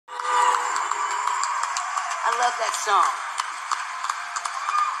I love that song.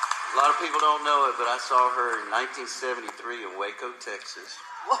 A lot of people don't know it, but I saw her in 1973 in Waco, Texas.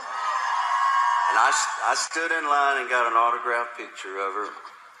 What? And I stood in line and got an autographed picture of her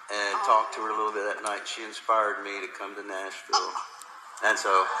and talked to her a little bit that night. She inspired me to come to Nashville. And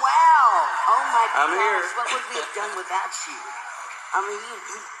so... Wow. Oh, my gosh. I'm here. What would we have done without you? I mean,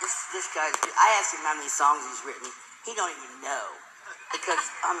 this guy... I asked him how many songs he's written. He don't even know. Because,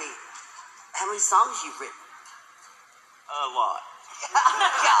 I mean, how many songs you've written? A lot.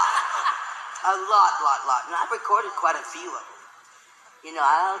 Yeah. A lot. And I've recorded quite a few of them. You know,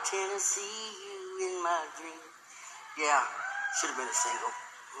 I'll tend to see you in my dream. Yeah. Should have been a single.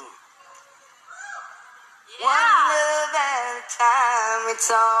 Yeah. One love at a time, it's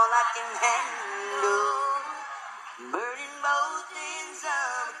all I can handle. Burning both ends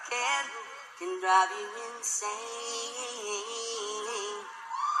of a candle can drive you insane.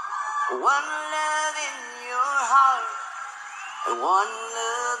 One love in your heart, and one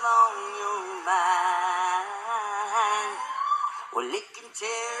love on your mind. Well, it can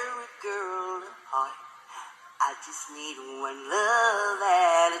tear a girl apart. I just need one love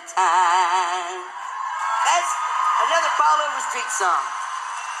at a time. That's another Paul Overstreet song.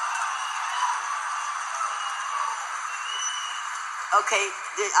 Okay,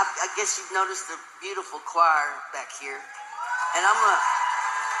 I guess you've noticed the beautiful choir back here. And I'm going to